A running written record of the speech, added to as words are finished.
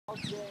I'll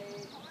say,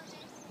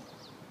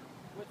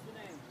 what's the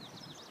name?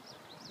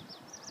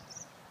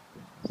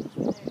 What's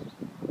the name?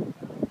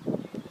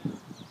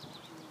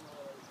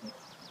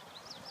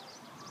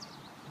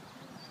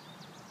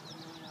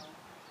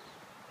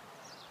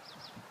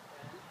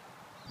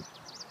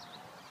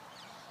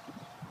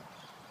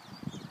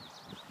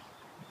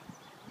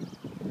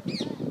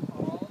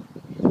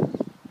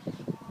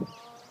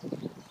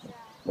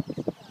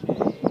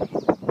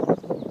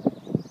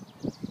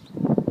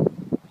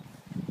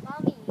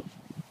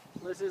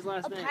 What's his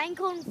last name? A pine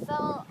cone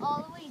fell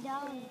all the way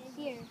down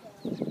here.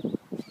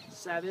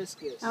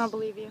 Saviscus. I don't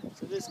believe you.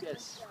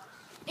 Saviscus.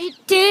 It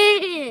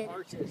did!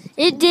 Artist.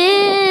 It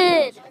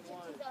did!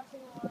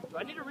 Do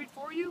I need to read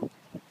for you?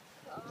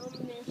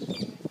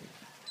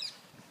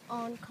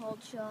 On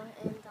culture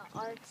and the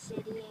art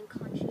city and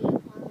country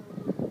of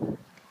Honolulu,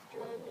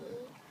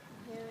 Germany,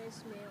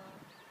 Paris, Mayor.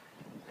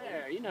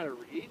 There, you know how to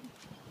read.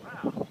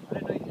 Wow, I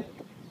didn't know you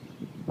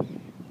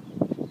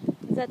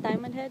did. Is that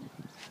Diamond Head?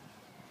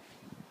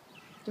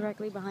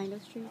 Directly behind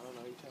us, trees? I don't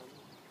know, you tell me.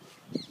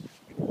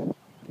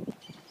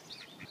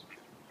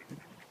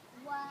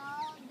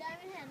 Wow,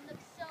 Diamond Head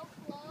looks so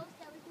close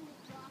that we can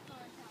just walk on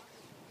top of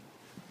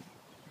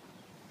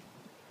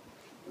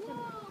it.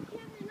 Whoa,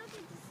 Kevin, look at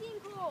the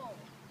sinkhole.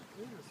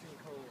 This is a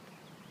sinkhole.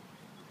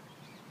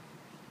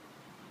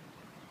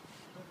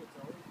 Look, it's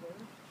always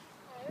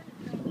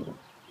there.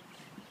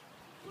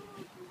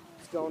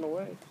 It's going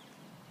away.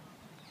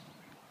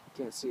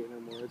 Can't see it no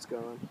more, it's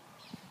gone.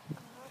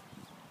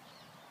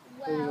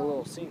 There's a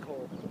little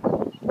sinkhole.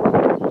 There's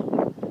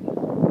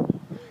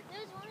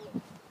one.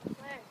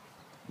 Where?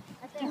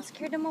 Right there. Don't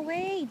scare them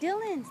away.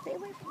 Dylan, stay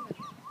away from them.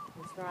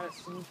 It's not a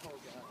sinkhole,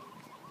 guys.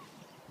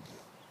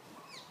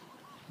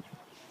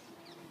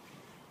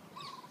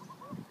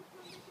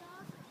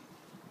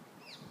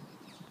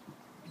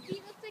 He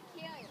looks like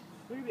him.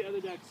 Look at the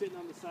other duck sitting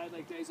on the side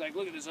like that. He's like,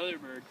 look at this other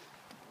bird.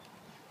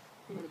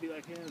 I'm gonna be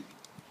like him.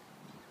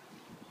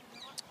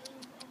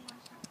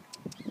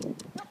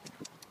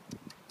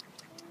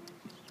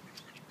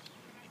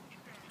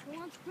 Who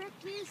wants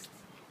breakfast?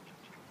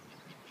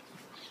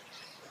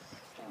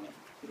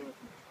 Get away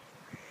from me.